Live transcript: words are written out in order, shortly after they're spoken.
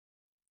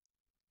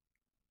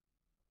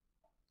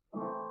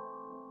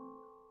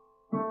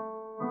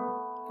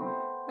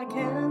I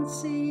can't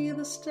see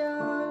the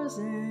stars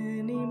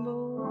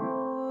anymore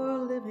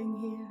living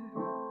here.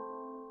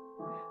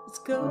 Let's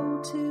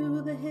go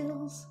to the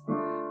hills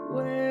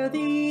where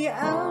the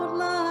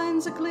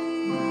outlines are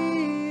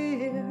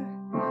clear.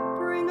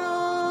 Bring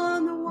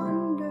on the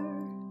wonder,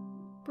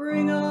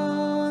 bring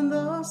on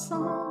the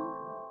song.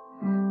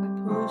 I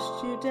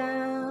pushed you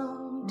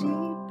down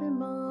deep in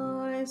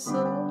my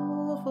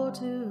soul for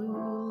too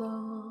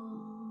long.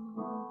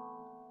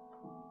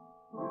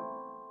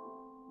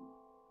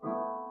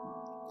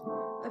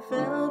 I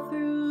fell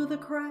through the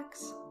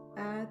cracks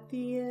at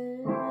the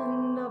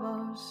end of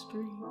our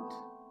street.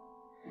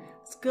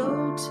 Let's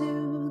go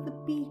to the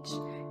beach,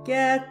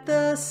 get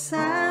the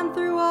sand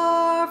through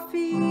our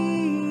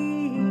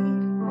feet.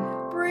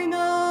 Bring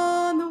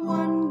on the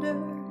wonder,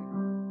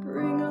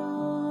 bring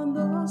on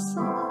the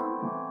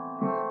song.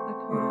 I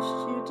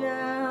pushed you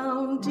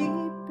down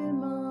deep in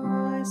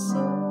my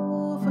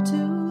soul for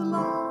too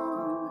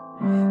long.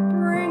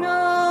 Bring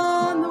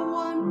on the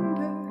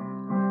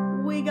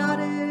wonder, we got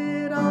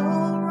it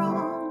all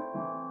wrong.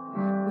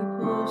 We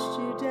pushed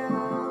you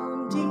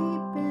down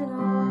deep in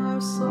our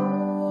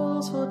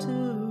souls for too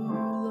long.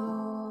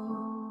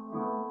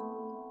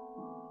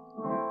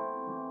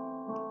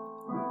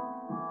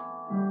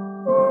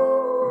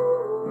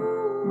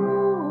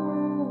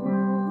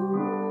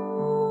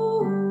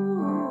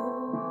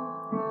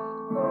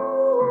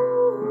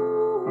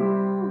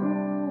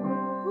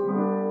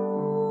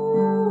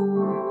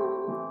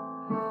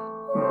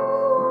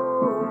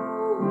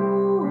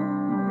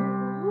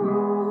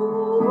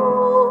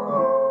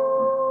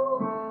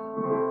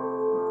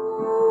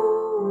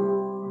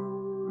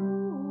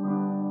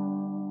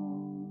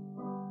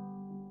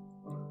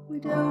 We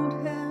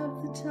don't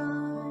have the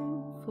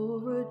time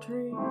for a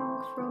drink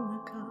from the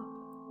cup.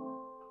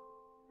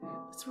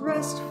 Let's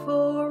rest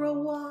for a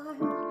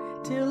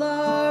while till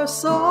our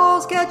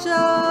souls catch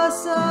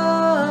us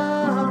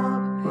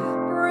up.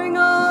 Bring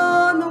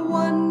on the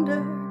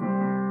wonder,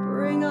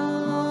 bring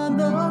on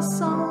the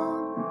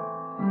song.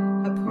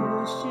 I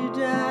pushed you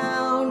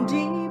down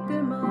deep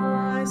in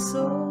my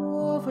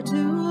soul for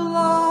too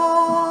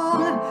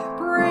long.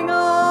 Bring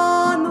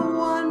on the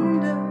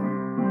wonder,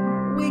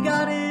 we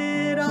got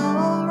it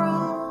all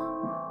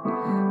wrong.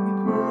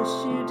 We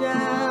pushed you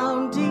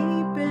down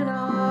deep in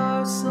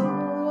our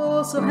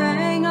soul, so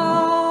hang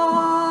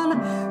on,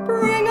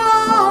 bring on